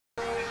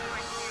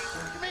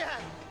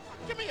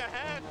Give me a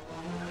hand.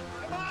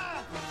 Come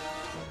on.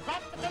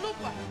 Drop the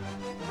chalupa.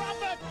 Drop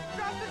it.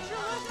 Drop the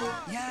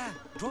chalupa. Yeah,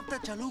 drop the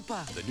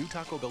chalupa. The new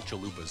Taco Bell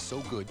chalupa is so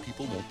good,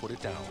 people won't put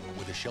it down.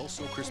 With a shell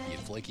so crispy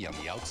and flaky on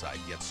the outside,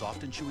 yet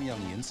soft and chewy on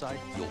the inside,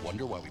 you'll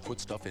wonder why we put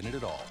stuff in it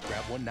at all.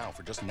 Grab one now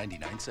for just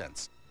 99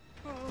 cents.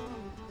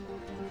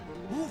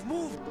 Move,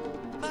 move.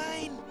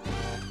 Mine.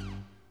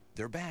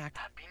 They're back.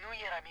 Happy New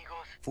Year,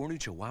 amigos. 4 new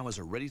Chihuahuas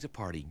are ready to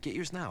party. Get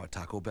yours now at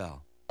Taco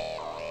Bell.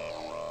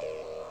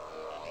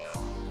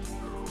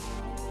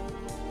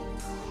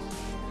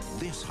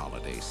 This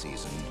holiday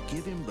season,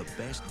 give him the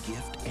best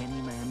gift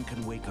any man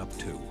can wake up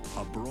to.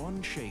 A Braun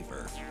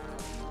shaver.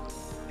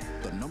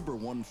 The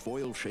 #1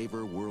 foil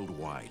shaver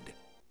worldwide.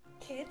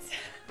 Kids,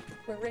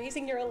 we're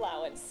raising your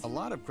allowance A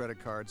lot of credit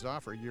cards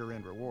offer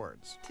year-end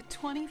rewards. to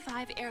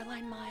 25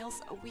 airline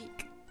miles a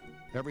week.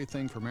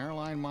 Everything from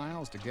airline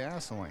miles to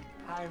gasoline.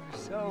 I'm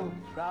so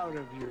proud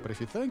of you. But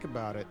if you think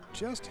about it,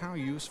 just how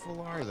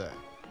useful are they?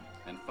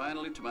 And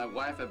finally, to my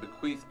wife, I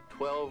bequeath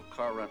 12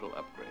 car rental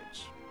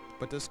upgrades.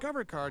 But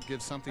Discover Card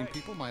gives something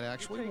people might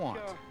actually want.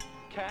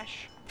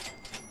 Cash?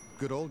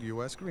 Good old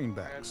U.S.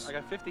 greenbacks. I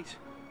got 50s.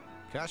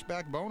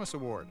 Cashback bonus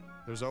award.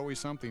 There's always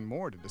something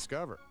more to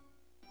discover.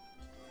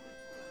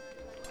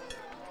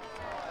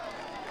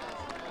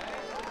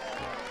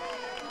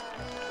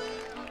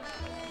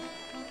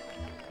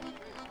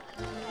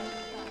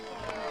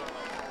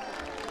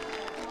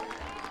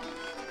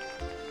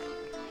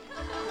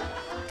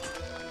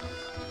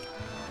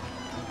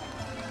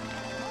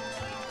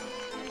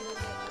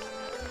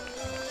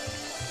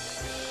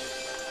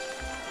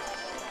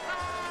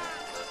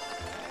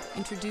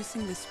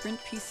 Introducing the Sprint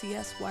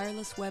PCS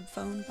wireless web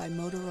phone by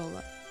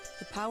Motorola.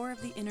 The power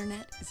of the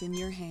internet is in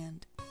your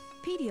hand.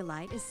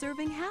 Pedialyte is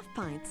serving half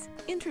pints.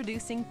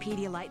 Introducing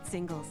Pedialyte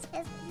singles.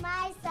 It's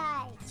my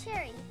size.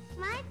 Cherry,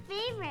 my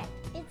favorite.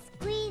 It's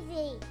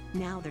squeezy.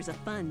 Now there's a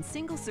fun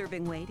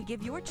single-serving way to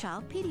give your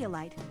child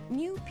Pedialyte.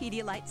 New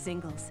Pedialyte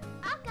singles.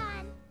 All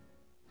gone.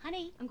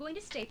 Honey, I'm going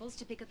to Staples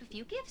to pick up a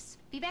few gifts.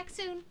 Be back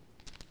soon.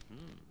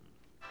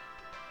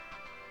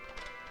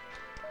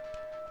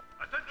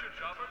 Attention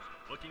shoppers,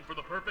 looking for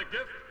the perfect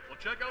gift? Well,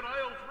 check out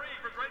aisle 3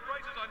 for great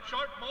prices on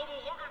Sharp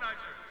mobile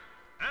organizers.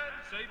 And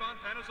save on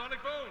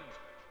Panasonic phones.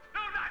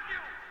 No, not you!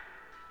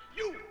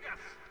 You, yes!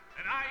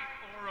 And I,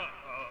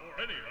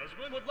 or any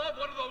husband, would love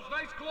one of those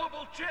nice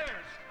global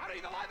chairs. I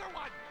need the leather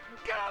one!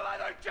 Get a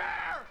leather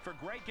chair! For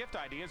great gift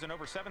ideas and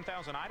over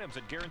 7,000 items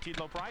at guaranteed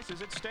low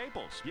prices at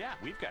Staples. Yeah,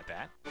 we've got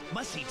that.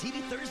 Must-see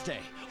TV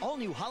Thursday. All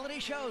new holiday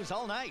shows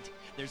all night.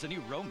 There's a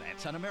new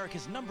romance on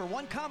America's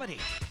 #1 comedy.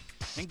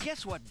 And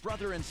guess what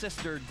brother and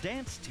sister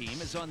dance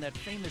team is on that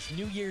famous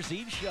New Year's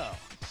Eve show?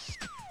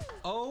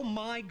 Oh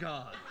my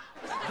God.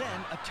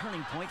 Then a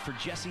turning point for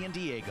Jesse and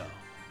Diego.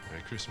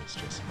 Merry Christmas,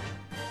 Jesse.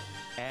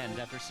 And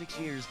after 6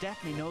 years,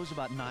 Daphne knows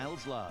about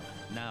Niall's love.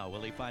 Now,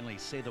 will he finally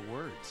say the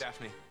words?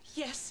 Daphne.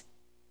 Yes.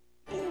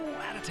 Ooh,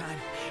 out of time.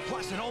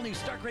 Plus an all-new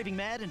Stark Raving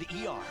Mad and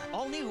ER.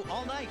 All new,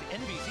 all night,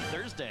 NBC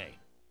Thursday.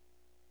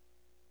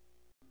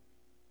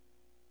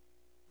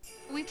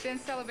 We've been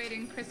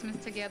celebrating Christmas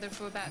together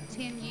for about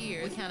 10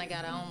 years. We kind of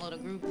got our own little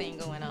group thing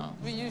going on.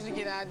 We usually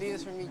get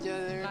ideas from each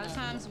other. A lot of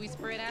times we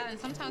spread out, and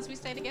sometimes we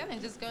stay together and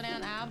just go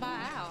down aisle by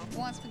aisle.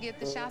 Once we get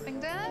the shopping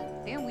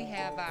done, then we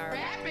have our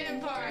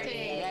wrapping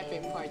party.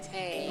 Wrapping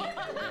party.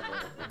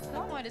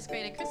 Walmart is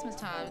great at Christmas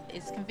time.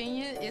 It's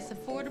convenient, it's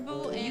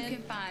affordable, and you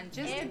can find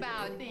just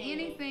about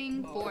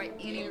anything for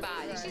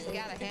anybody. You just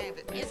gotta have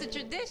it. It's a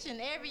tradition.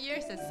 Every year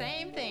it's the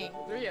same thing.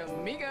 3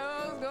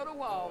 amigos go to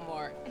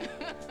Walmart.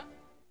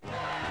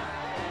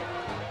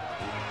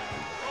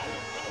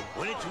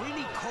 When it's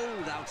really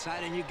cold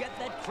outside and you get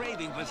that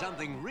craving for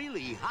something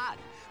really hot,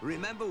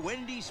 remember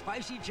Wendy's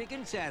Spicy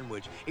Chicken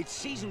Sandwich. It's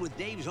seasoned with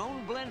Dave's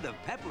own blend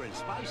of pepper and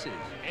spices.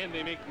 And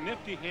they make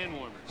nifty hand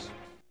warmers.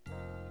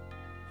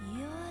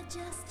 You're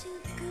just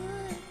too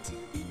good to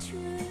be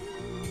true.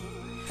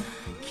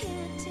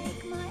 Can't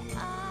take my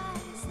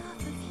eyes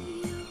off of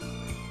you.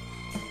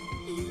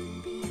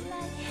 You'd be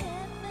like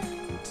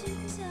heaven to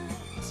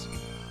touch.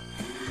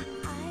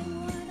 I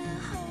wanna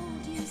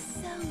hold you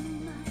so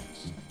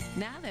much.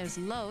 Now there's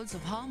loads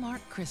of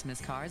Hallmark Christmas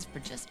cards for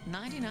just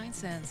 99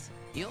 cents.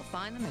 You'll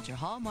find them at your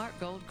Hallmark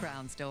Gold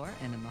Crown store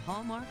and in the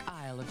Hallmark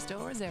aisle of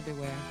stores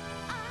everywhere.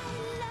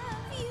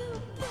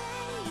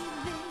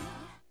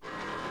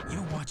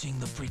 You're watching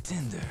The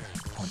Pretender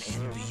on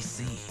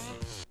NBC.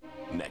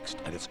 Next,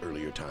 at its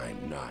earlier time,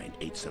 9,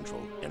 8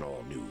 Central, an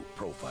all-new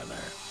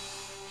Profiler.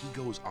 He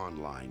goes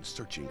online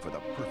searching for the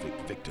perfect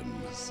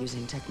victims.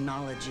 Using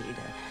technology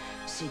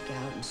to seek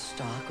out and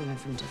stalk women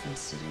from different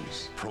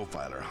cities.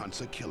 Profiler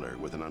hunts a killer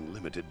with an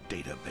unlimited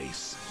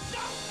database.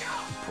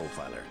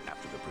 Profiler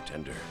after The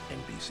Pretender,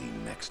 NBC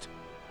Next.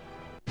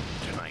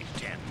 Tonight,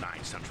 10,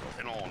 9 Central,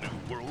 and all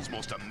new World's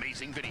Most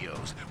Amazing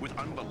Videos with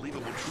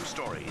unbelievable true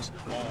stories.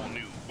 All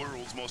new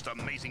World's Most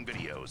Amazing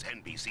Videos,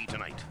 NBC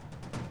tonight.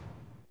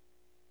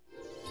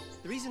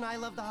 The reason I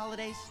love the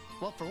holidays,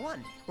 Well, for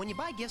one, when you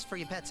buy gifts for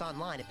your pets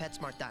online at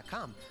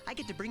PetSmart.com, I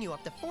get to bring you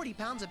up to 40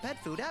 pounds of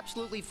pet food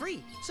absolutely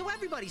free, so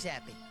everybody's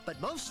happy.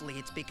 But mostly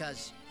it's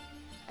because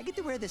I get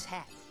to wear this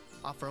hat.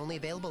 Offer only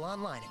available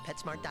online at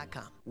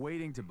PetSmart.com.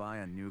 Waiting to buy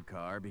a new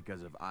car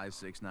because of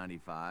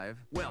I-695?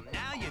 Well,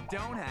 now you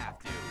don't have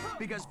to,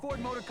 because Ford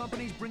Motor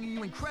Company is bringing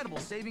you incredible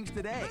savings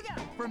today.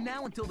 From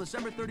now until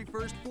December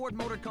 31st, Ford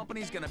Motor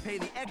Company is going to pay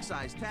the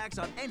excise tax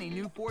on any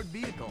new Ford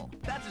vehicle.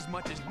 That's as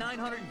much as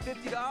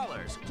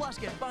 $950. Plus,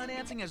 get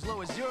financing as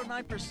low as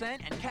 0.9%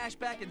 and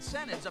cashback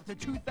incentives up to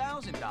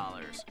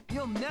 $2,000.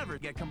 You'll never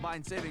get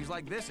combined savings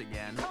like this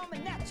again.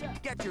 Coming at ya.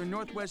 Get your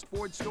Northwest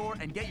Ford store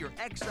and get your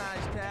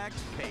excise tax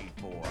paid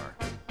for.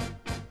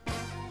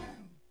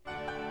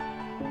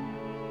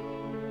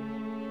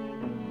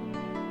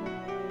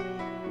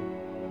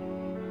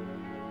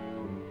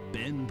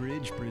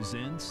 Benbridge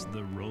presents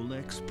the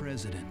Rolex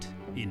President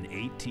in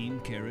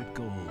 18-karat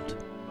gold.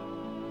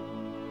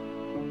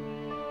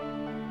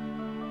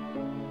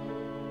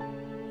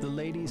 The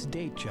ladies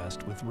date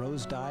just with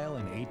rose dial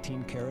and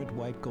 18-karat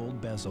white gold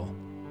bezel.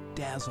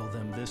 Dazzle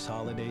them this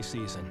holiday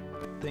season.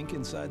 Think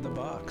inside the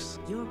box.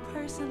 Your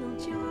personal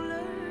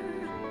jeweler,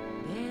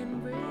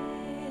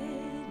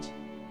 Benbridge.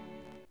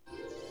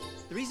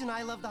 The reason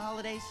I love the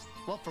holidays?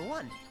 Well, for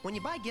one, when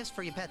you buy gifts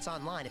for your pets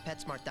online at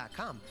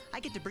PetSmart.com, I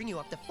get to bring you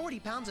up to 40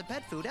 pounds of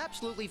pet food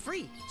absolutely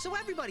free, so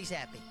everybody's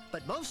happy.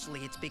 But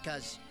mostly it's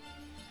because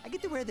I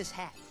get to wear this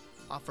hat.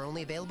 Offer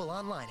only available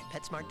online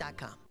at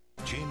PetSmart.com.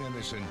 Gene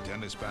Ennis and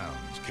Dennis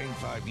Bounds, King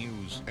 5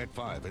 News at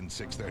 5 and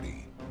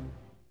 6:30.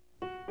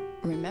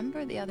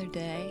 Remember the other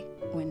day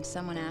when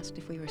someone asked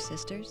if we were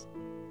sisters?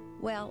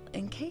 Well,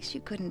 in case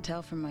you couldn't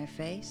tell from my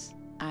face,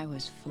 I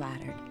was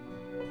flattered.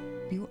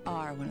 You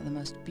are one of the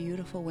most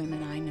beautiful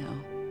women I know.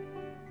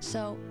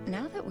 So,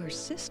 now that we're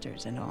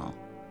sisters and all,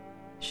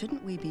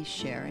 shouldn't we be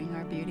sharing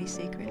our beauty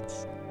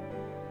secrets?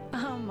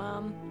 Oh,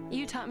 Mom,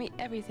 you taught me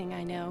everything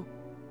I know.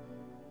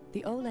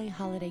 The Olay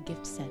Holiday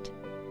Gift Set,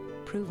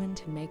 proven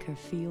to make her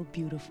feel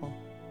beautiful.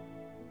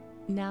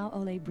 Now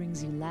Olay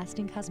brings you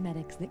lasting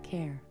cosmetics that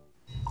care.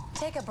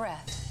 Take a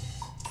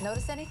breath.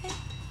 Notice anything?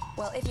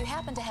 Well, if you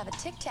happen to have a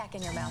Tic Tac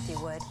in your mouth, you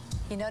would.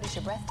 You notice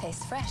your breath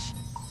tastes fresh.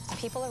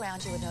 People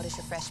around you would notice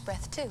your fresh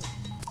breath, too.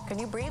 Can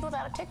you breathe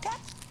without a Tic Tac?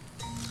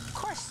 Of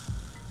course.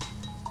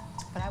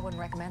 But I wouldn't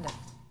recommend it.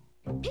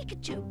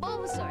 Pikachu,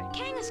 Bulbasaur,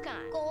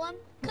 Kangaskhan, Golem,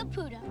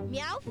 Caputo,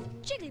 Meowth,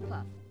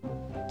 Jigglypuff.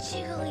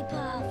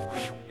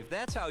 Jigglypuff. If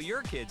that's how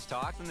your kids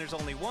talk, then there's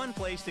only one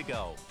place to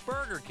go,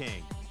 Burger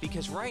King.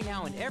 Because right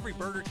now in every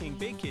Burger King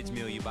Big Kids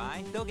meal you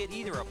buy, they'll get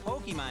either a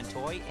Pokemon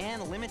toy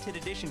and a limited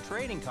edition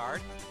trading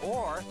card,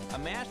 or a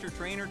Master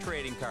Trainer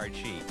trading card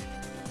sheet.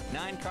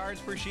 9 cards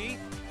per sheet,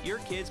 your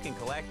kids can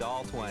collect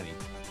all 20.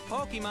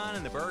 Pokemon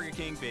and the Burger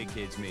King Big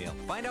Kids meal.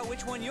 Find out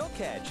which one you'll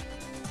catch.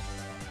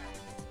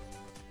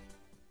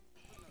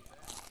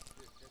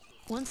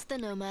 Once the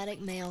nomadic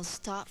males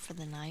stop for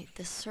the night,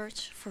 the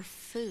search for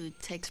food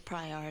takes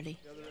priority.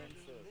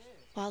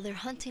 While their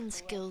hunting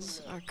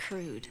skills are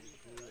crude,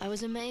 I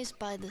was amazed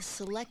by the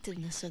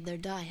selectiveness of their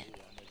diet.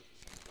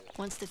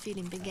 Once the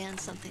feeding began,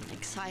 something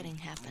exciting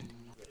happened.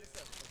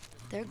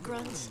 Their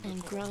grunts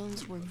and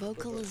groans were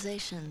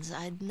vocalizations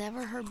I'd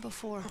never heard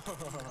before.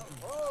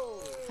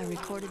 I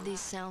recorded these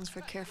sounds for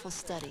careful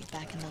study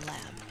back in the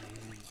lab.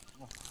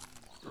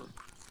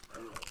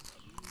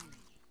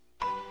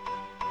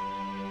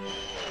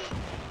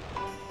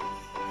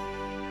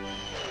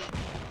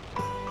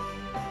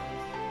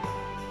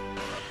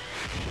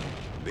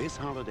 This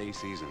holiday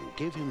season,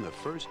 give him the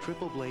first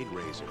triple blade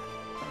razor.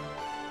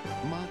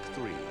 Mach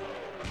 3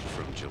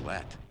 from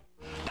Gillette.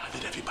 Now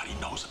that everybody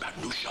knows about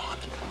new Sean,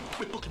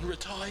 Whipple can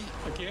retire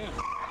again.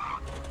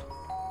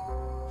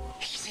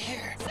 He's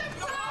here.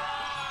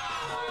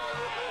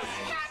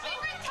 Happy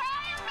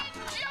retirement,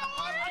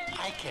 George!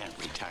 I can't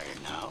retire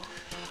now.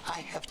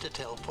 I have to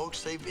tell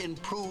folks they've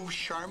improved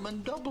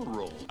Charmin Double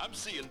Roll. I'm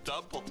seeing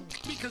double.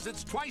 Because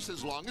it's twice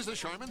as long as the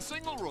Charmin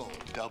Single Roll.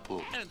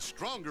 Double. And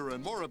stronger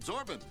and more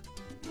absorbent.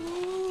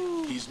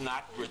 Ooh. He's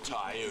not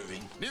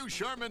retiring. New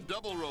Charmin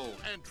Double Roll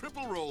and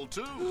Triple Roll,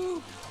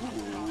 too.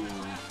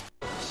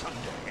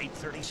 Sunday,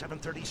 8:30,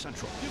 7:30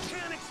 Central. You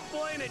can't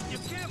explain it. You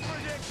can't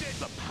predict it.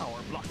 The power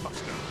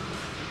blockbuster.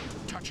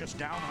 Touch us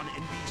down on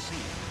NBC.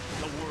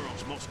 The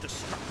world's most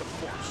destructive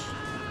force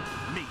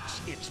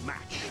meets its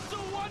match. It's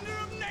a wonder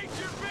of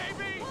nature,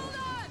 baby! Hold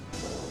on!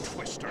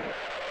 Twister.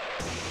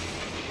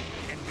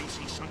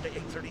 NBC Sunday,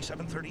 8:30,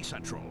 7:30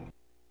 Central.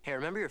 Hey,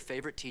 remember your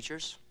favorite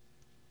teachers?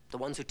 The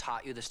ones who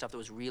taught you the stuff that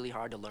was really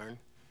hard to learn?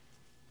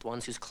 The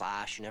ones whose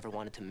class you never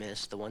wanted to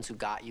miss? The ones who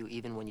got you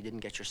even when you didn't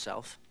get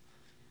yourself?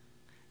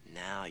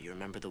 Now you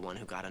remember the one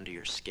who got under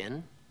your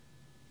skin?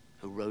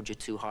 Who rode you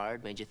too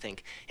hard, made you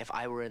think, if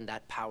I were in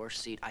that power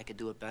seat, I could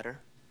do it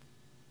better?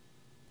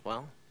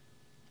 Well,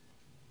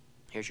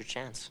 here's your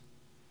chance.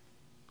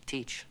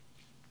 Teach.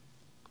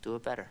 Do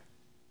it better.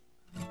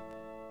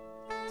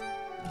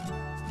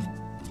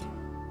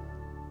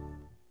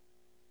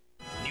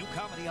 New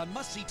comedy Friday on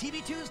Must See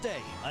TV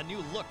Tuesday. A new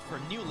look for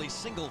newly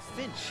single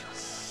Finch.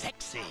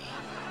 Sexy.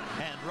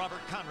 And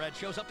Robert Conrad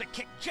shows up to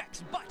kick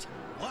Jack's butt.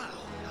 Wow,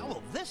 how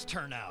will this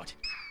turn out?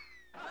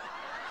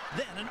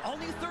 Then an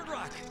all-new Third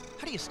Rock.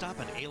 How do you stop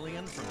an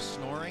alien from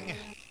snoring?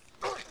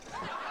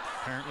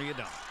 Apparently you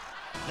don't.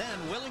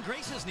 Then Will and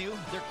Grace is new.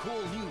 Their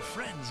cool new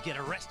friends get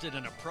arrested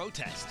in a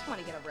protest. I want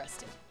to get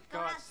arrested. Go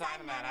outside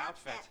in that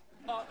outfit.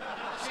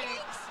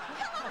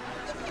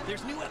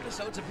 There's new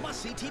episodes of Must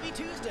See TV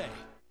Tuesday.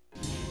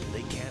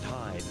 They can't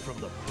hide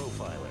from the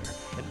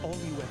Profiler. An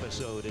all-new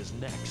episode is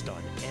next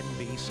on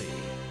NBC.